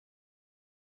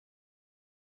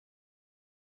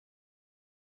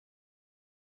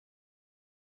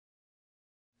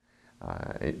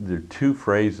There are two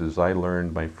phrases I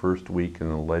learned my first week in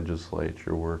the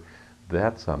legislature were,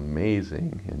 "That's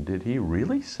amazing," and "Did he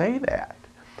really say that?"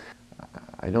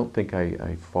 I don't think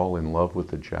I fall in love with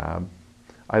the job.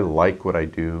 I like what I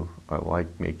do. I like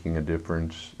making a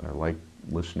difference. I like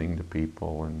listening to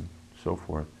people and so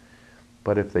forth.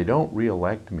 But if they don't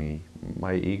re-elect me,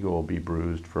 my ego will be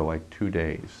bruised for like 2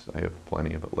 days. I have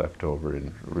plenty of it left over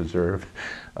in reserve.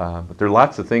 But there are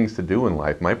lots of things to do in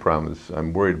life. My problem is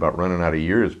I'm worried about running out of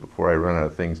years before I run out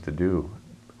of things to do.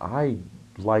 I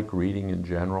like reading in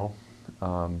general,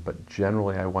 but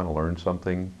generally I want to learn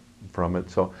something from it.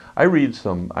 So I read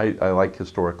I like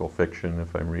historical fiction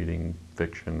if I'm reading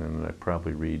fiction, and I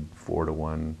probably read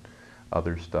 4-to-1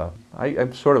 other stuff.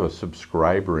 I'm sort of a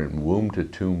subscriber in womb to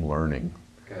tomb learning.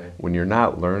 Okay. When you're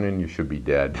not learning, you should be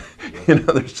dead. You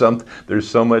know, there's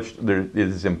so much, it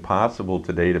is impossible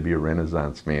today to be a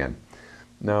Renaissance man.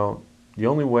 Now, the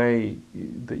only way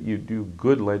that you do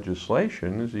good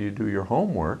legislation is you do your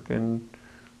homework and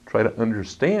try to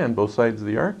understand both sides of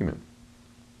the argument.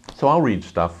 So I'll read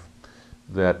stuff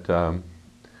that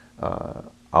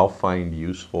I'll find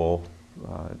useful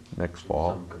next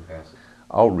fall. Some capacity.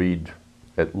 I'll read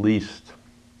at least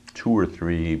 2 or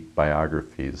 3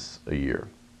 biographies a year.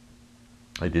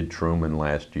 I did Truman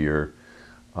last year.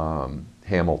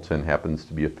 Hamilton happens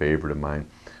to be a favorite of mine.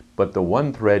 But the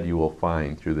one thread you will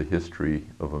find through the history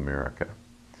of America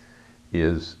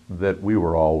is that we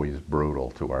were always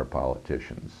brutal to our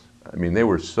politicians. I mean, they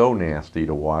were so nasty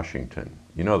to Washington.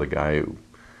 You know, the guy who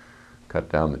cut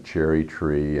down the cherry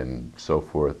tree and so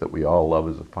forth that we all love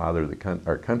as a father of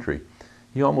our country.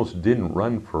 He almost didn't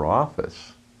run for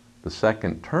office the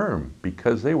second term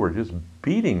because they were just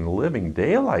beating the living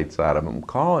daylights out of him,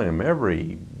 calling him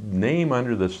every name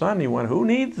under the sun. He went, who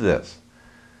needs this?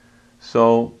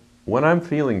 So when I'm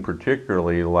feeling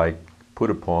particularly like put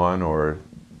upon or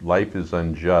life is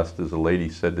unjust, as a lady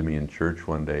said to me in church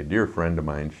one day, a dear friend of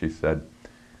mine, she said,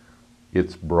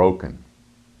 it's broken.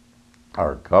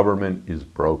 Our government is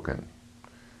broken.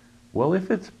 Well,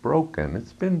 if it's broken,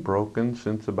 it's been broken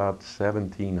since about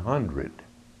 1700.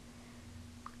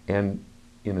 And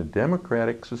in a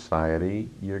democratic society,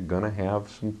 you're going to have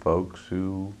some folks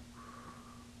who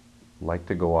like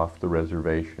to go off the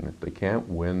reservation. If they can't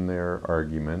win their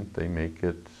argument, they make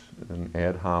it an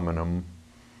ad hominem.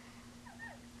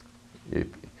 If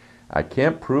I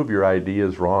can't prove your idea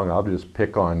is wrong, I'll just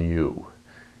pick on you.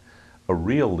 A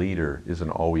real leader isn't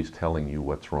always telling you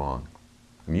what's wrong.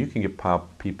 I mean, you can get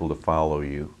people to follow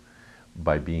you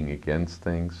by being against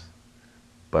things,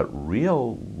 but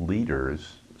real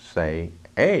leaders say,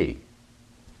 hey,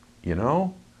 you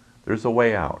know, there's a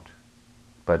way out.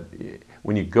 But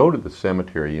when you go to the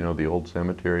cemetery, you know, the old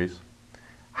cemeteries,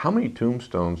 how many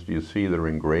tombstones do you see that are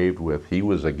engraved with, he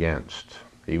was against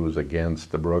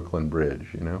the Brooklyn Bridge,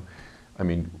 you know? I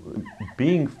mean,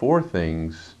 being for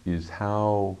things is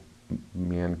how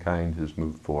mankind has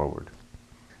moved forward.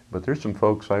 But there's some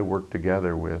folks I work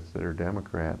together with that are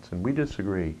Democrats, and we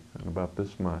disagree on about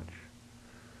this much.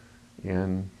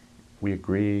 And we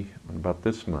agree on about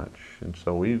this much. And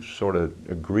so we've sort of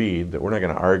agreed that we're not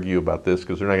going to argue about this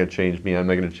because they're not going to change me, I'm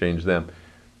not going to change them.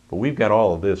 But we've got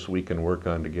all of this we can work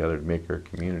on together to make our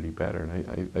community better.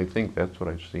 And I think that's what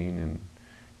I've seen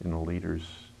in the leaders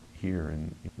here.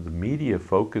 And the media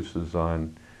focuses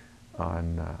on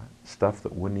stuff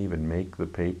that wouldn't even make the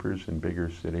papers in bigger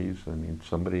cities. I mean,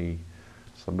 somebody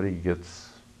gets,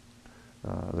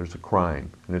 there's a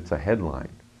crime, and it's a headline.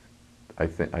 I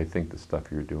think the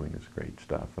stuff you're doing is great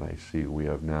stuff, and I see we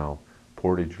have now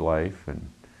Portage Life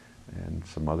and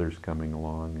some others coming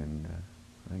along, and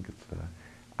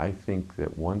I think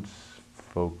that once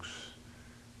folks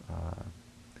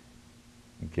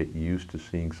get used to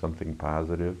seeing something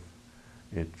positive,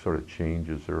 it sort of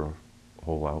changes their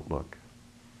whole outlook.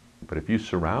 But if you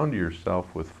surround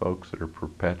yourself with folks that are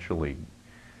perpetually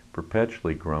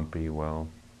grumpy, well,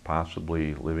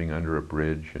 possibly living under a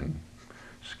bridge and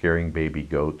scaring baby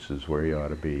goats is where you ought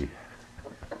to be.